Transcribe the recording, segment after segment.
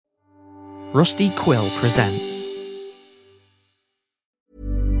Rusty Quill presents.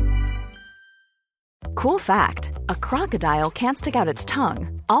 Cool fact, a crocodile can't stick out its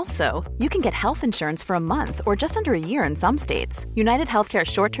tongue. Also, you can get health insurance for a month or just under a year in some states. United Healthcare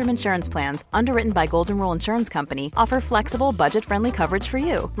short-term insurance plans, underwritten by Golden Rule Insurance Company, offer flexible, budget-friendly coverage for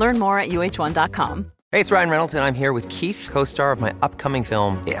you. Learn more at uh1.com. Hey, it's Ryan Reynolds, and I'm here with Keith, co-star of my upcoming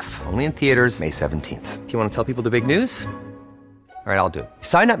film, If, only in theaters May 17th. Do you want to tell people the big news? All right, I'll do it.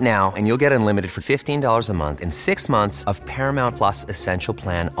 Sign up now and you'll get unlimited for $15 a month and 6 months of Paramount Plus Essential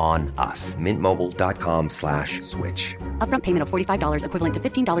Plan on us. MintMobile.com/switch. Upfront payment of $45 equivalent to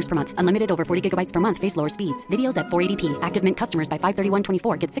 $15 per month. Unlimited over 40 gigabytes per month. Face lower speeds. Videos at 480p. Active Mint customers by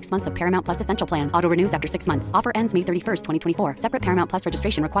 531.24 get 6 months of Paramount Plus Essential Plan. Auto renews after 6 months. Offer ends May 31st, 2024. Separate Paramount Plus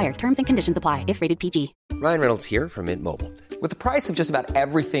registration required. Terms and conditions apply if rated PG. Ryan Reynolds here from Mint Mobile. With the price of just about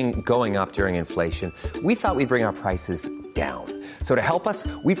everything going up during inflation, we thought we'd bring our prices down. So to help us,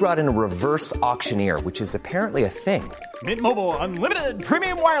 we brought in a reverse auctioneer, which is apparently a thing. Mint Mobile Unlimited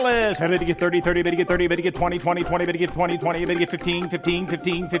Premium Wireless. How to get 30, 30, bit to get 30, bit to get 20, 20, 20, bit to get 20, 20, bit to get 15, 15,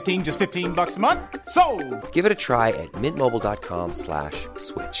 15, 15, just $15 a month? Sold! Give it a try at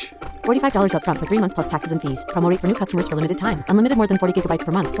mintmobile.com/switch. $45 upfront for 3 months plus taxes and fees. Promo rate for new customers for limited time. Unlimited more than 40 gigabytes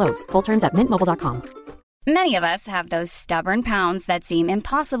per month. Slows full terms at mintmobile.com. Many of us have those stubborn pounds that seem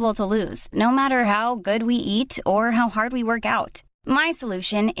impossible to lose, no matter how good we eat or how hard we work out. My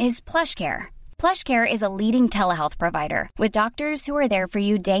solution is PlushCare. PlushCare is a leading telehealth provider with doctors who are there for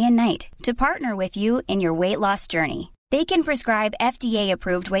you day and night to partner with you in your weight loss journey. They can prescribe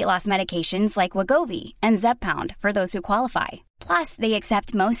FDA-approved weight loss medications like Wegovy and Zepbound for those who qualify. Plus, they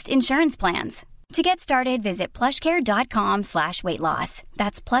accept most insurance plans. To get started, visit plushcare.com/weightloss.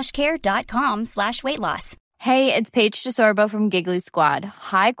 That's plushcare.com/weightloss. Hey, it's Paige DeSorbo from Giggly Squad.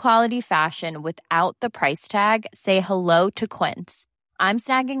 High quality fashion without the price tag. Say hello to Quince. I'm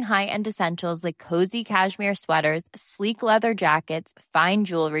snagging high-end essentials like cozy cashmere sweaters, sleek leather jackets, fine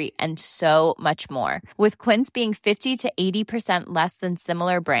jewelry, and so much more. With Quince being 50 to 80% less than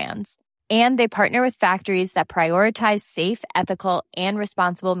similar brands. And they partner with factories that prioritize safe, ethical, and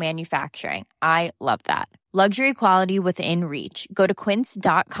responsible manufacturing. I love that. Luxury quality within reach. Go to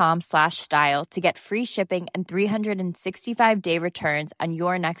quince.com/style to get free shipping and 365-day returns on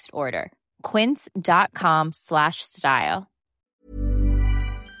your next order. Quince.com/style.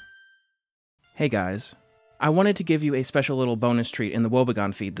 Hey guys, I wanted to give you a special little bonus treat in the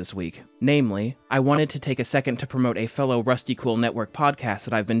WOBEGONE feed this week. Namely, I wanted to take a second to promote a fellow Rusty Quill Network podcast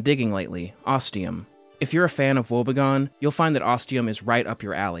that I've been digging lately, Ostium. If you're a fan of WOBEGONE, you'll find that Ostium is right up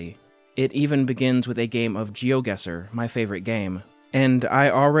your alley. It even begins with a game of GeoGuessr, my favorite game. And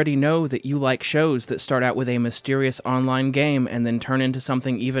I already know that you like shows that start out with a mysterious online game and then turn into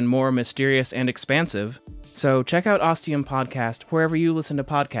something even more mysterious and expansive. So check out Ostium Podcast wherever you listen to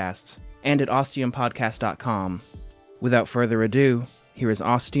podcasts, and at ostiumpodcast.com. Without further ado, here is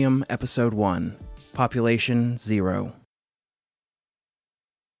Ostium Episode 1, Population 0.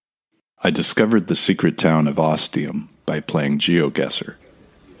 I discovered the secret town of Ostium by playing GeoGuessr.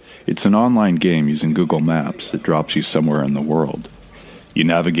 It's an online game using Google Maps that drops you somewhere in the world. You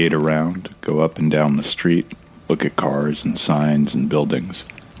navigate around, go up and down the street, look at cars and signs and buildings,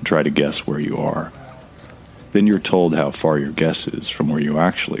 and try to guess where you are. Then you're told how far your guess is from where you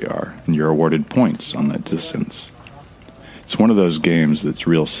actually are, and you're awarded points on that distance. It's one of those games that's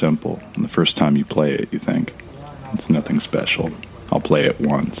real simple, and the first time you play it, you think, it's nothing special. I'll play it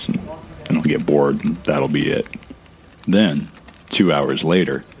once, and then I'll get bored, and that'll be it. Then, 2 hours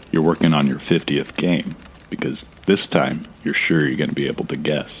later, you're working on your 50th game, because this time, you're sure you're going to be able to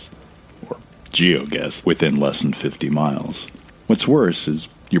guess, or geo-guess, within less than 50 miles. What's worse is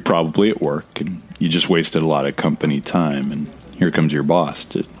you're probably at work, and you just wasted a lot of company time, and here comes your boss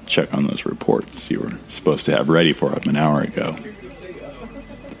to check on those reports you were supposed to have ready for him an hour ago.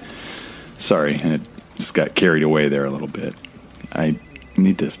 Sorry, I just got carried away there a little bit. I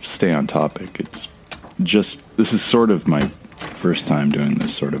need to stay on topic. This is sort of my first time doing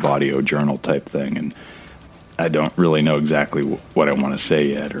this sort of audio journal type thing, and I don't really know exactly what I want to say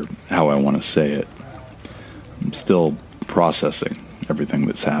yet, or how I want to say it. I'm still processing everything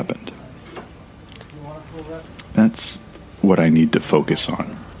that's happened. That's what I need to focus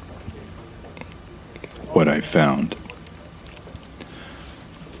on. What I found.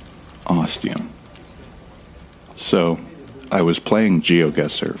 Ostium. So, I was playing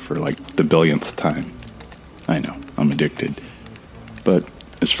GeoGuessr for like the billionth time. I know, I'm addicted. But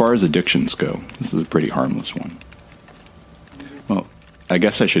as far as addictions go, this is a pretty harmless one. Well, I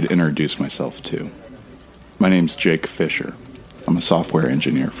guess I should introduce myself too. My name's Jake Fisher. I'm a software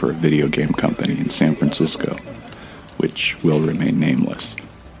engineer for a video game company in San Francisco, which will remain nameless.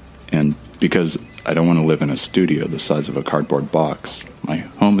 And because I don't want to live in a studio the size of a cardboard box, my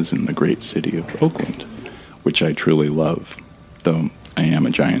home is in the great city of Oakland, which I truly love, though I am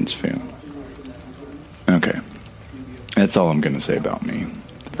a Giants fan. Okay, that's all I'm going to say about me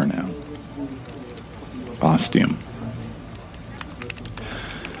for now. Ostium.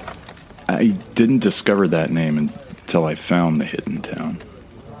 I didn't discover that name until I found the hidden town.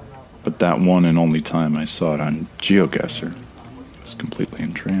 But that one and only time I saw it on GeoGuessr, I was completely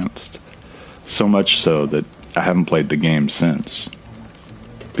entranced. So much so that I haven't played the game since,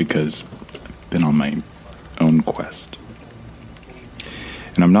 because I've been on my own quest.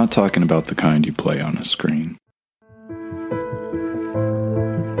 And I'm not talking about the kind you play on a screen.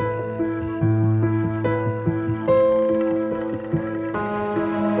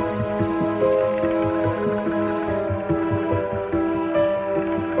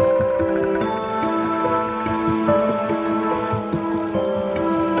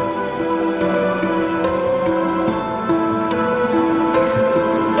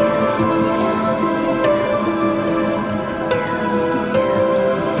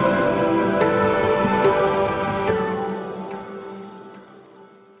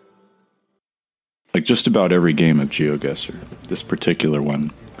 Like just about every game of GeoGuessr, this particular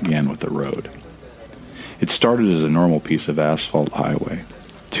one began with a road. It started as a normal piece of asphalt highway,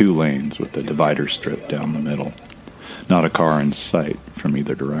 2 lanes with a divider strip down the middle, not a car in sight from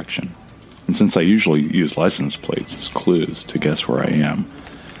either direction. And since I usually use license plates as clues to guess where I am,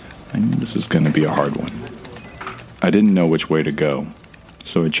 I knew this is going to be a hard one. I didn't know which way to go,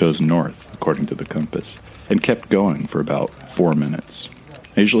 so I chose north according to the compass, and kept going for about 4 minutes.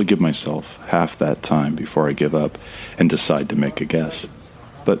 I usually give myself half that time before I give up and decide to make a guess.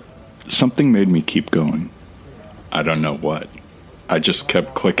 But something made me keep going. I don't know what. I just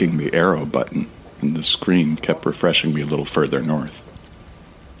kept clicking the arrow button, and the screen kept refreshing me a little further north.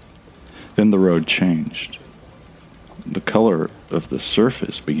 Then the road changed. The color of the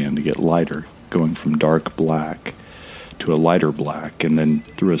surface began to get lighter, going from dark black to a lighter black, and then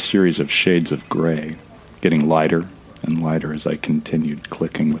through a series of shades of gray, getting lighter and lighter as I continued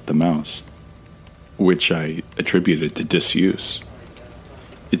clicking with the mouse, which I attributed to disuse.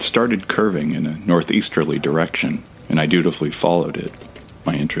 It started curving in a northeasterly direction, and I dutifully followed it.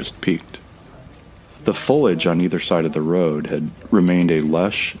 My interest piqued. The foliage on either side of the road had remained a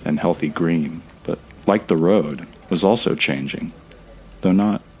lush and healthy green, but like the road, was also changing, though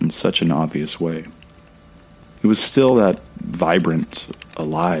not in such an obvious way. It was still that vibrant,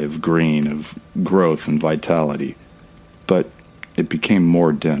 alive green of growth and vitality, but it became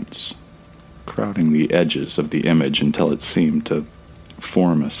more dense, crowding the edges of the image until it seemed to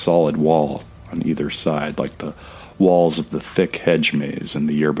form a solid wall on either side, like the walls of the thick hedge maze in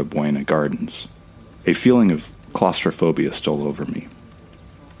the Yerba Buena gardens. A feeling of claustrophobia stole over me.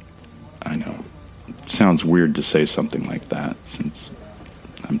 I know, it sounds weird to say something like that, since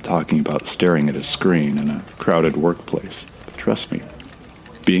I'm talking about staring at a screen in a crowded workplace. But trust me,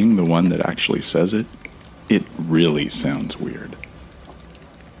 being the one that actually says it, it really sounds weird.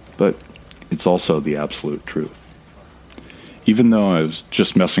 But it's also the absolute truth. Even though I was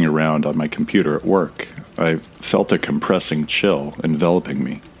just messing around on my computer at work, I felt a compressing chill enveloping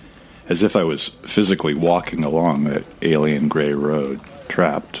me, as if I was physically walking along that alien gray road,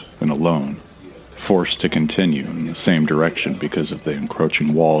 trapped and alone, forced to continue in the same direction because of the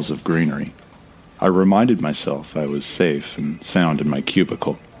encroaching walls of greenery. I reminded myself I was safe and sound in my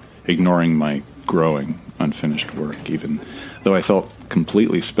cubicle, ignoring my growing, unfinished work, even though I felt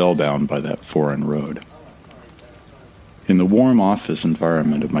completely spellbound by that foreign road. In the warm office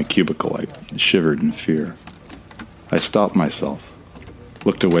environment of my cubicle, I shivered in fear. I stopped myself,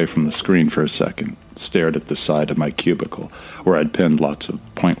 looked away from the screen for a second, stared at the side of my cubicle, where I'd pinned lots of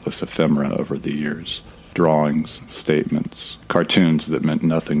pointless ephemera over the years. Drawings, statements, cartoons that meant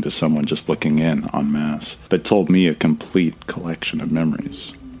nothing to someone just looking in en masse, but told me a complete collection of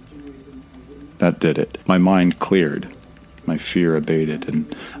memories. That did it. My mind cleared, my fear abated,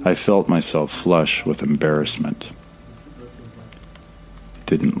 and I felt myself flush with embarrassment. It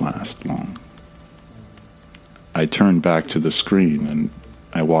didn't last long. I turned back to the screen, and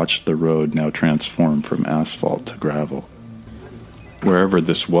I watched the road now transform from asphalt to gravel. Wherever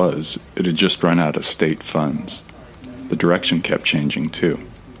this was, it had just run out of state funds. The direction kept changing too,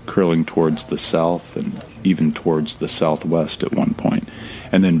 curling towards the south and even towards the southwest at one point,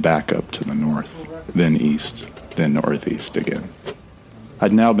 and then back up to the north, then east, then northeast again.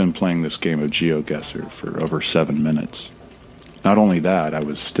 I'd now been playing this game of GeoGuessr for over 7 minutes. Not only that, I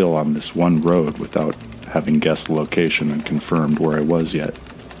was still on this one road without having guessed the location and confirmed where I was yet.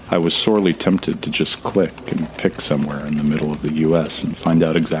 I was sorely tempted to just click and pick somewhere in the middle of the U.S. and find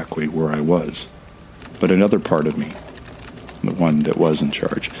out exactly where I was. But another part of me, the one that was in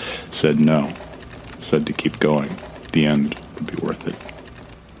charge, said no, said to keep going. The end would be worth it.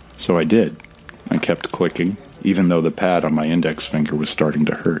 So I did. I kept clicking, even though the pad on my index finger was starting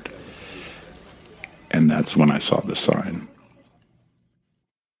to hurt. And that's when I saw the sign.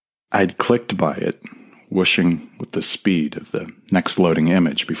 I'd clicked by it, whooshing with the speed of the next loading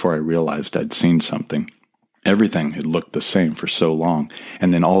image before I realized I'd seen something. Everything had looked the same for so long,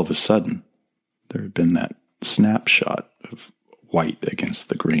 and then all of a sudden, there had been that snapshot of white against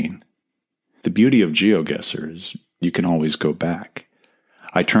the green. The beauty of GeoGuessr is you can always go back.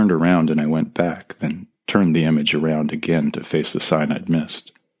 I turned around and I went back, then turned the image around again to face the sign I'd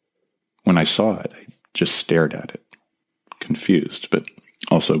missed. When I saw it, I just stared at it, confused, but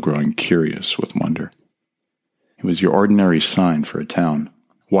also growing curious with wonder. It was your ordinary sign for a town,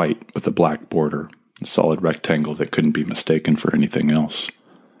 white with a black border, a solid rectangle that couldn't be mistaken for anything else.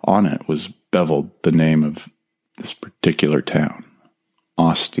 On it was beveled the name of this particular town,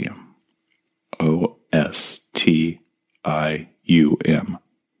 Ostium. O-S-T-I-U-M.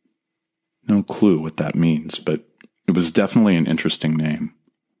 No clue what that means, but it was definitely an interesting name.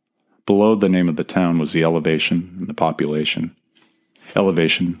 Below the name of the town was the elevation and the population.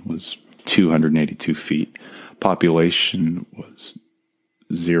 Elevation was 282 feet. Population was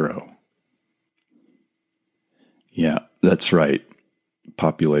 0. Yeah, that's right.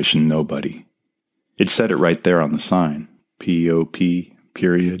 Population nobody. It said it right there on the sign. P-O-P,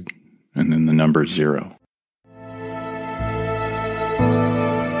 period, and then the number 0.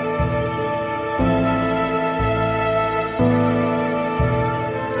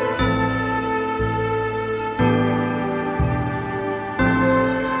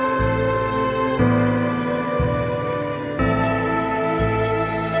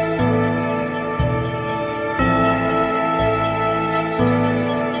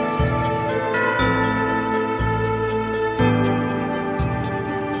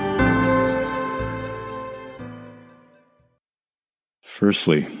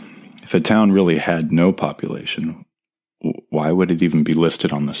 Firstly, if a town really had no population, why would it even be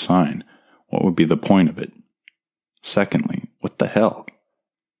listed on the sign? What would be the point of it? Secondly, what the hell?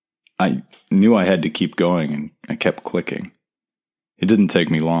 I knew I had to keep going, and I kept clicking. It didn't take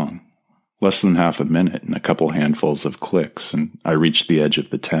me long. Less than half a minute and a couple handfuls of clicks, and I reached the edge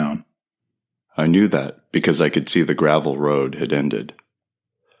of the town. I knew that because I could see the gravel road had ended.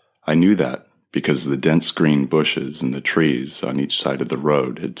 I knew that because the dense green bushes and the trees on each side of the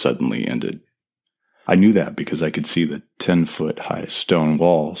road had suddenly ended. I knew that because I could see the 10-foot-high stone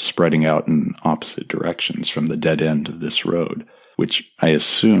wall spreading out in opposite directions from the dead end of this road, which I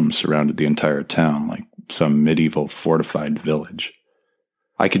assume surrounded the entire town like some medieval fortified village.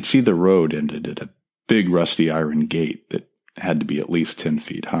 I could see the road ended at a big rusty iron gate that had to be at least 10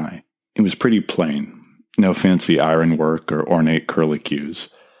 feet high. It was pretty plain, no fancy ironwork or ornate curlicues.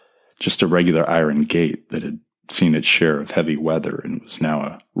 Just a regular iron gate that had seen its share of heavy weather and was now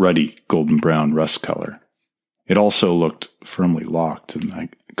a ruddy golden-brown rust color. It also looked firmly locked, and I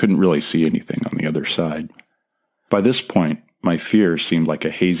couldn't really see anything on the other side. By this point, my fear seemed like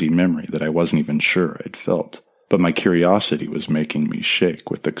a hazy memory that I wasn't even sure I'd felt, but my curiosity was making me shake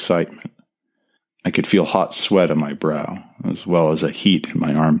with excitement. I could feel hot sweat on my brow, as well as a heat in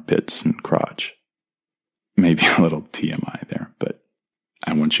my armpits and crotch. Maybe a little TMI there, but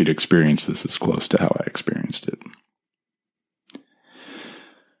I want you to experience this as close to how I experienced it.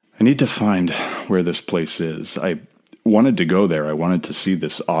 I need to find where this place is. I wanted to go there. I wanted to see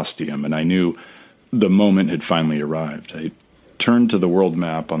this Ostium, and I knew the moment had finally arrived. I turned to the world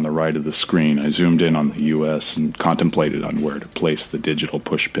map on the right of the screen. I zoomed in on the U.S. and contemplated on where to place the digital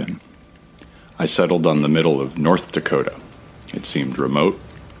pushpin. I settled on the middle of North Dakota. It seemed remote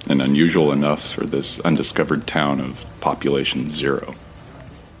and unusual enough for this undiscovered town of population 0.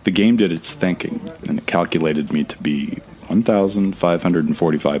 The game did its thinking, and it calculated me to be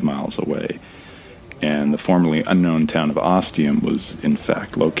 1,545 miles away, and the formerly unknown town of Ostium was, in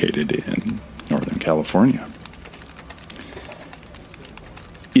fact, located in Northern California.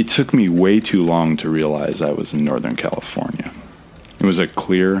 It took me way too long to realize I was in Northern California. It was a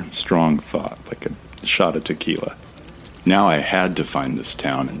clear, strong thought, like a shot of tequila. Now I had to find this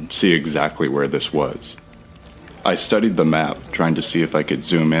town and see exactly where this was. I studied the map, trying to see if I could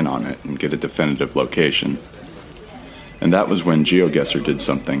zoom in on it and get a definitive location. And that was when GeoGuessr did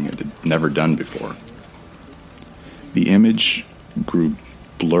something it had never done before. The image grew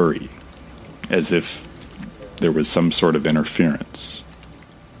blurry, as if there was some sort of interference.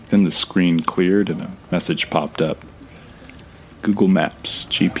 Then the screen cleared and a message popped up. Google Maps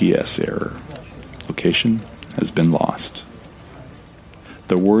GPS error. Location has been lost.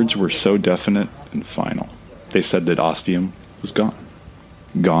 The words were so definite and final. They said that Ostium was gone.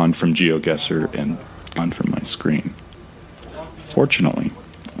 Gone from GeoGuessr and gone from my screen. Fortunately,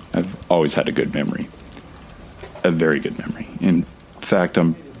 I've always had a good memory. A very good memory. In fact,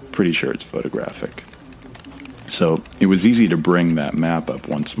 I'm pretty sure it's photographic. So it was easy to bring that map up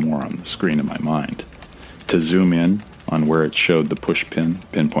once more on the screen in my mind. To zoom in on where it showed the push pin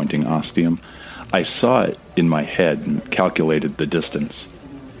pinpointing Ostium, I saw it in my head and calculated the distance.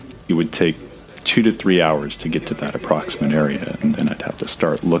 It would take 2 to 3 hours to get to that approximate area, and then I'd have to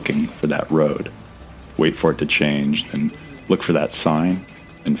start looking for that road, wait for it to change, then look for that sign,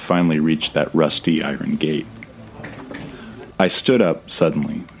 and finally reach that rusty iron gate. I stood up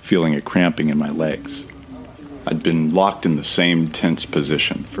suddenly, feeling a cramping in my legs. I'd been locked in the same tense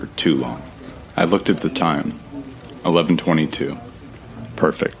position for too long. I looked at the time, 11:22.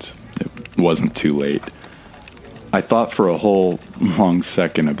 Perfect. It wasn't too late. I thought for a whole long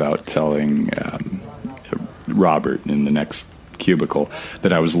second about telling Robert in the next cubicle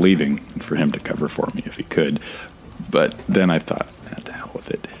that I was leaving for him to cover for me if he could. But then I thought, to hell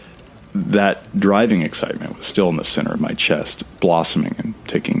with it. That driving excitement was still in the center of my chest, blossoming and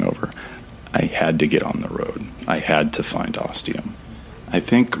taking over. I had to get on the road. I had to find Ostium. I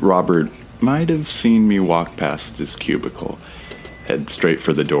think Robert might have seen me walk past his cubicle, head straight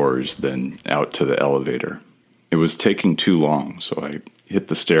for the doors, then out to the elevator. It was taking too long, so I hit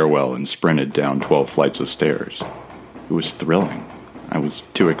the stairwell and sprinted down 12 flights of stairs. It was thrilling. I was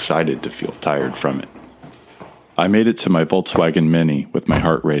too excited to feel tired from it. I made it to my Volkswagen Mini with my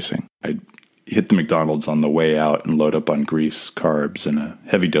heart racing. I hit the McDonald's on the way out and load up on grease, carbs, and a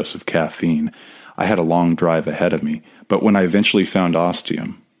heavy dose of caffeine. I had a long drive ahead of me, but when I eventually found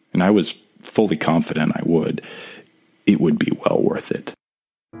Ostium, and I was fully confident I would, it would be well worth it.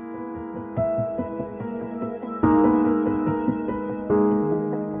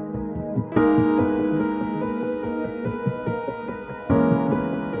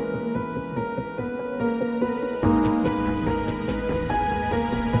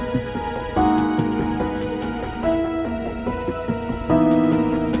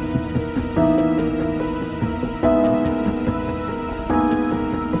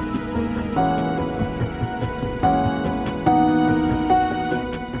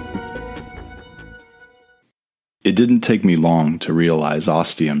 It didn't take me long to realize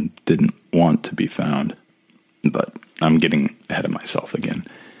Ostium didn't want to be found, but I'm getting ahead of myself again.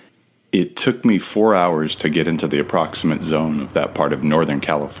 It took me 4 hours to get into the approximate zone of that part of Northern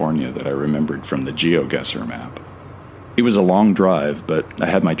California that I remembered from the GeoGuessr map. It was a long drive, but I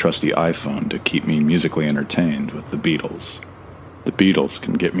had my trusty iPhone to keep me musically entertained with the Beatles. The Beatles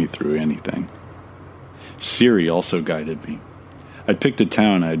can get me through anything. Siri also guided me. I'd picked a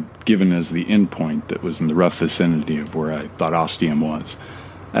town I'd given as the endpoint that was in the rough vicinity of where I thought Ostium was.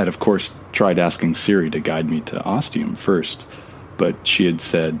 I had, of course, tried asking Siri to guide me to Ostium first, but she had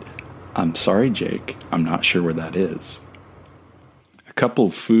said, "I'm sorry, Jake, I'm not sure where that is." A couple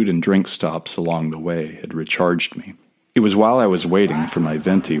of food and drink stops along the way had recharged me. It was while I was waiting for my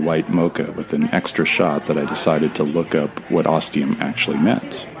venti white mocha with an extra shot that I decided to look up what Ostium actually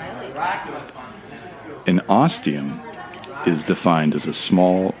meant. An ostium is defined as a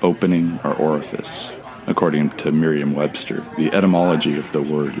small opening or orifice. According to Merriam-Webster, the etymology of the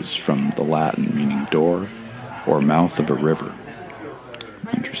word is from the Latin meaning door or mouth of a river.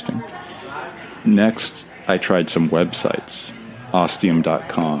 Interesting. Next, I tried some websites.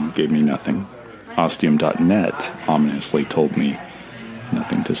 Ostium.com gave me nothing. Ostium.net ominously told me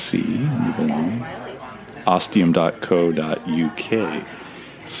nothing to see, move along. Ostium.co.uk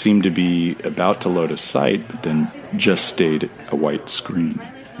seemed to be about to load a site, but then just stayed a white screen.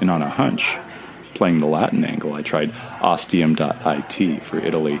 And on a hunch, playing the Latin angle, I tried Ostium.it for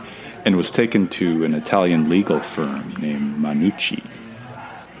Italy and was taken to an Italian legal firm named Manucci.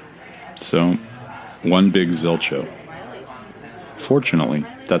 So, one big zilcho. Fortunately,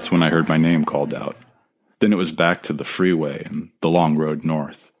 that's when I heard my name called out. Then it was back to the freeway and the long road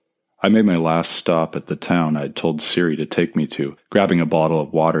north. I made my last stop at the town I'd told Siri to take me to, grabbing a bottle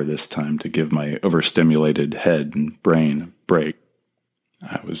of water this time to give my overstimulated head and brain a break.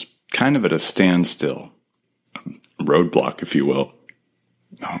 I was kind of at a standstill. A roadblock, if you will.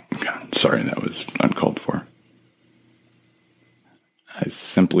 Oh, God, sorry, that was uncalled for. I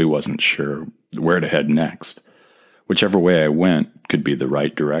simply wasn't sure where to head next. Whichever way I went could be the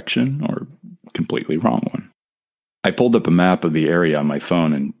right direction or completely wrong one. I pulled up a map of the area on my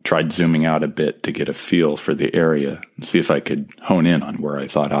phone and tried zooming out a bit to get a feel for the area and see if I could hone in on where I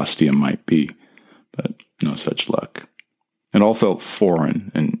thought Ostium might be, but no such luck. It all felt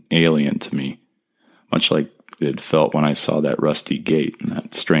foreign and alien to me, much like it had felt when I saw that rusty gate and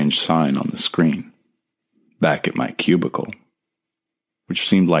that strange sign on the screen, back at my cubicle, which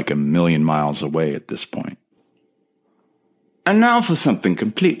seemed like a million miles away at this point. And now for something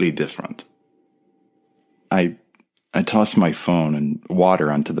completely different. I tossed my phone and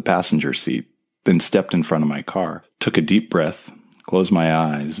water onto the passenger seat, then stepped in front of my car, took a deep breath, closed my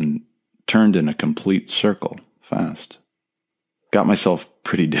eyes, and turned in a complete circle, fast. Got myself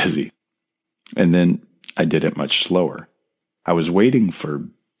pretty dizzy. And then I did it much slower. I was waiting for,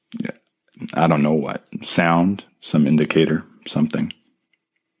 I don't know what, sound, some indicator, something.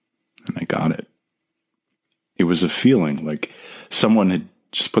 And I got it. It was a feeling like someone had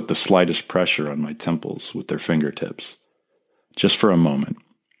just put the slightest pressure on my temples with their fingertips. Just for a moment,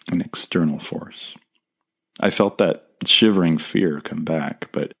 an external force. I felt that shivering fear come back,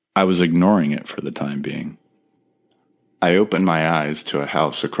 but I was ignoring it for the time being. I opened my eyes to a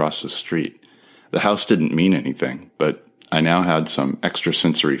house across the street. The house didn't mean anything, but I now had some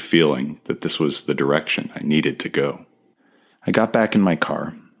extrasensory feeling that this was the direction I needed to go. I got back in my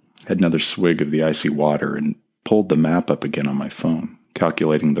car, had another swig of the icy water, and pulled the map up again on my phone,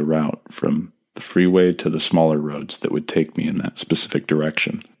 calculating the route from the freeway to the smaller roads that would take me in that specific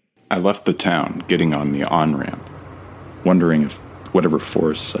direction. I left the town, getting on the on-ramp, wondering if whatever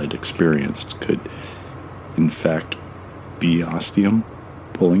force I'd experienced could, in fact, be Ostium,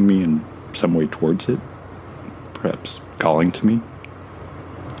 pulling me in some way towards it, perhaps calling to me.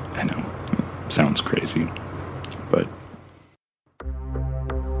 I know, it sounds crazy, but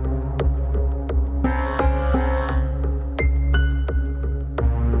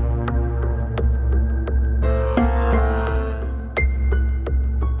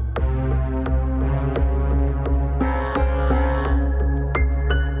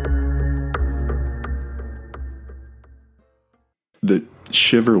the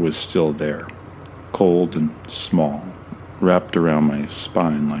shiver was still there, cold and small, wrapped around my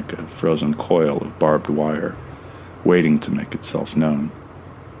spine like a frozen coil of barbed wire, waiting to make itself known.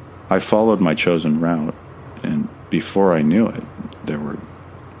 I followed my chosen route, and before I knew it, there were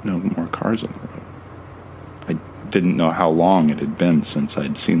no more cars on the road. I didn't know how long it had been since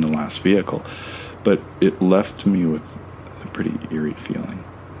I'd seen the last vehicle, but it left me with a pretty eerie feeling.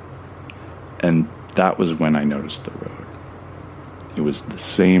 And that was when I noticed the road. It was the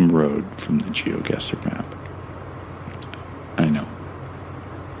same road from the GeoGuessr map. I know.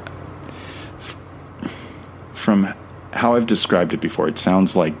 From how I've described it before, it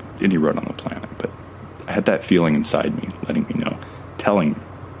sounds like any road on the planet, but I had that feeling inside me, letting me know, telling me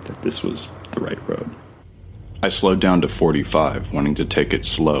that this was the right road. I slowed down to 45, wanting to take it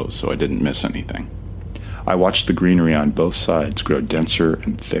slow so I didn't miss anything. I watched the greenery on both sides grow denser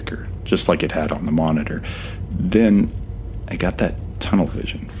and thicker, just like it had on the monitor. Then I got that tunnel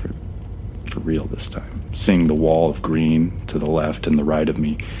vision for real this time, seeing the wall of green to the left and the right of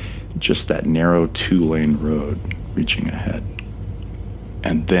me, just that narrow 2-lane road reaching ahead.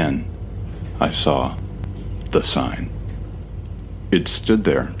 And then I saw the sign. It stood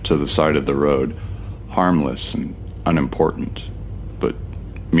there to the side of the road, harmless and unimportant, but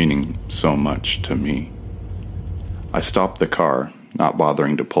meaning so much to me. I stopped the car, not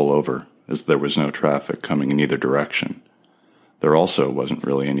bothering to pull over, as there was no traffic coming in either direction. There also wasn't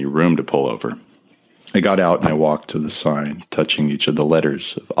really any room to pull over. I got out and I walked to the sign, touching each of the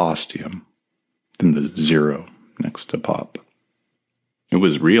letters of Ostium, then the 0 next to Pop. It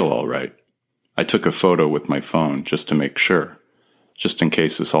was real, all right. I took a photo with my phone just to make sure, just in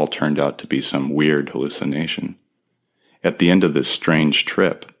case this all turned out to be some weird hallucination. At the end of this strange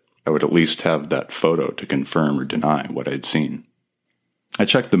trip, I would at least have that photo to confirm or deny what I'd seen. I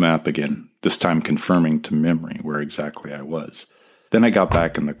checked the map again, this time confirming to memory where exactly I was. Then I got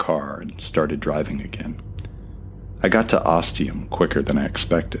back in the car and started driving again. I got to Ostium quicker than I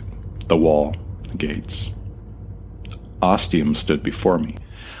expected. The wall, the gates. Ostium stood before me.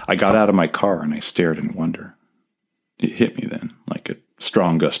 I got out of my car and I stared in wonder. It hit me then, like a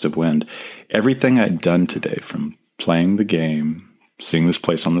strong gust of wind. Everything I'd done today, from playing the game, seeing this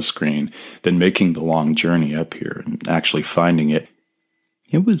place on the screen, then making the long journey up here and actually finding it,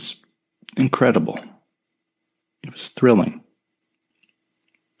 it was incredible. It was thrilling.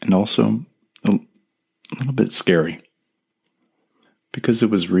 And also a little bit scary. Because it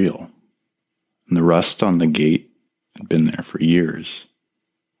was real. And the rust on the gate had been there for years.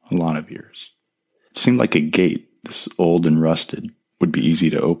 A lot of years. It seemed like a gate, this old and rusted, would be easy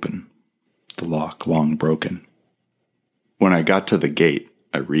to open. The lock long broken. When I got to the gate,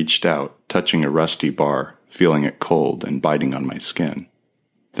 I reached out, touching a rusty bar, feeling it cold and biting on my skin.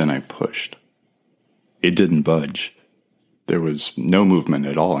 Then I pushed. It didn't budge. There was no movement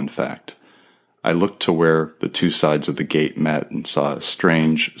at all, in fact. I looked to where the two sides of the gate met and saw a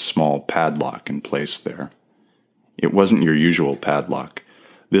strange, small padlock in place there. It wasn't your usual padlock.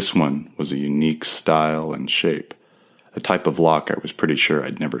 This one was a unique style and shape, a type of lock I was pretty sure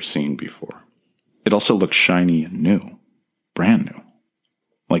I'd never seen before. It also looked shiny and new, brand new,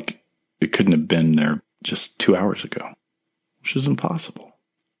 like it couldn't have been there just 2 hours ago, which is impossible,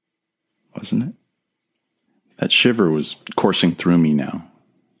 wasn't it? That shiver was coursing through me now,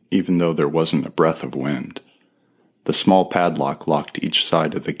 even though there wasn't a breath of wind. The small padlock locked each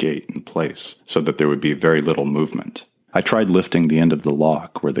side of the gate in place so that there would be very little movement. I tried lifting the end of the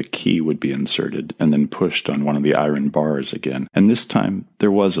lock where the key would be inserted and then pushed on one of the iron bars again, and this time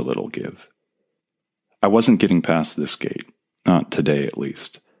there was a little give. I wasn't getting past this gate, not today at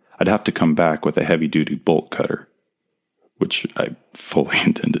least. I'd have to come back with a heavy-duty bolt cutter, which I fully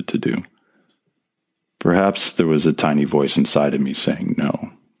intended to do. Perhaps there was a tiny voice inside of me saying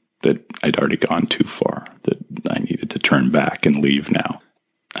no, that I'd already gone too far, that I needed to turn back and leave now.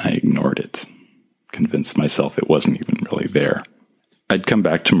 I ignored it, convinced myself it wasn't even really there. I'd come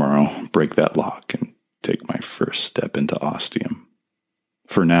back tomorrow, break that lock, and take my first step into Ostium.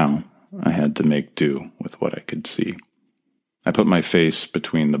 For now, I had to make do with what I could see. I put my face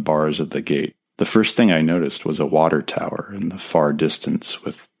between the bars of the gate. The first thing I noticed was a water tower in the far distance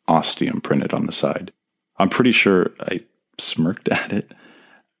with Ostium printed on the side. I'm pretty sure I smirked at it.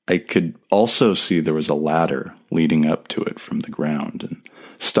 I could also see there was a ladder leading up to it from the ground and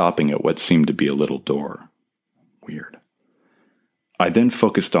stopping at what seemed to be a little door. Weird. I then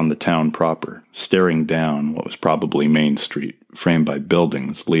focused on the town proper, staring down what was probably Main Street, framed by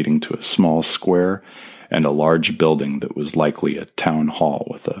buildings leading to a small square and a large building that was likely a town hall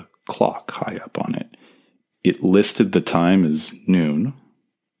with a clock high up on it. It listed the time as noon,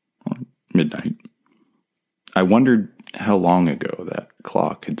 or midnight. I wondered how long ago that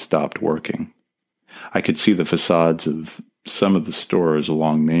clock had stopped working. I could see the facades of some of the stores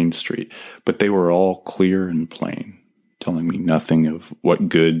along Main Street, but they were all clear and plain, telling me nothing of what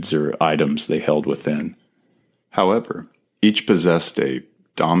goods or items they held within. However, each possessed a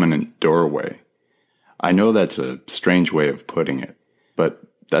dominant doorway. I know that's a strange way of putting it, but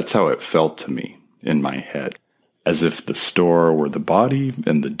that's how it felt to me in my head, as if the store were the body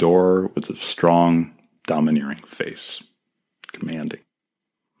and the door was a strong, domineering face, commanding.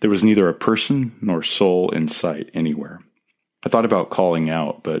 There was neither a person nor soul in sight anywhere. I thought about calling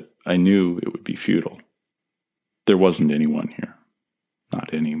out, but I knew it would be futile. There wasn't anyone here.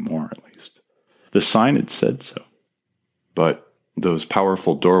 Not anymore, at least. The sign had said so. But those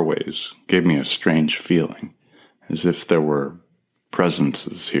powerful doorways gave me a strange feeling, as if there were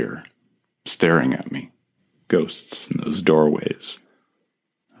presences here, staring at me. Ghosts in those doorways.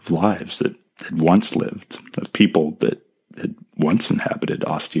 Of lives that had once lived, of people that had once inhabited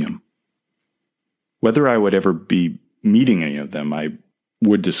Ostium. Whether I would ever be meeting any of them, I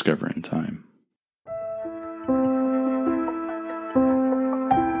would discover in time.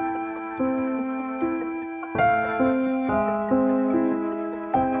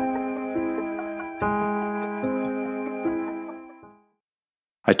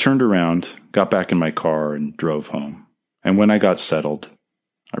 I turned around, got back in my car, and drove home. And when I got settled,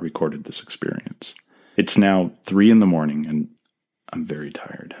 I recorded this experience. It's now 3 a.m, and I'm very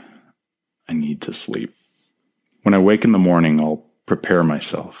tired. I need to sleep. When I wake in the morning, I'll prepare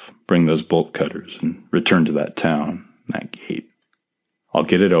myself, bring those bolt cutters, and return to that town, that gate. I'll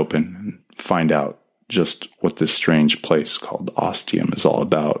get it open and find out just what this strange place called Ostium is all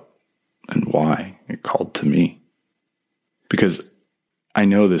about and why it called to me. Because I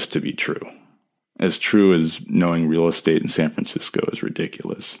know this to be true. As true as knowing real estate in San Francisco is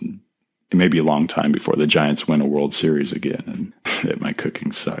ridiculous. It may be a long time before the Giants win a World Series again, and that my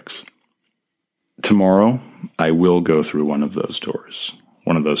cooking sucks. Tomorrow, I will go through one of those doors,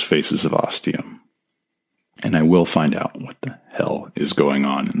 one of those faces of Ostium, and I will find out what the hell is going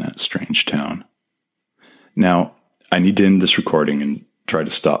on in that strange town. Now, I need to end this recording and try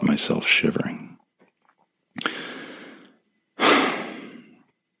to stop myself shivering.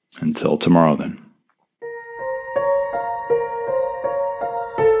 Until tomorrow, then.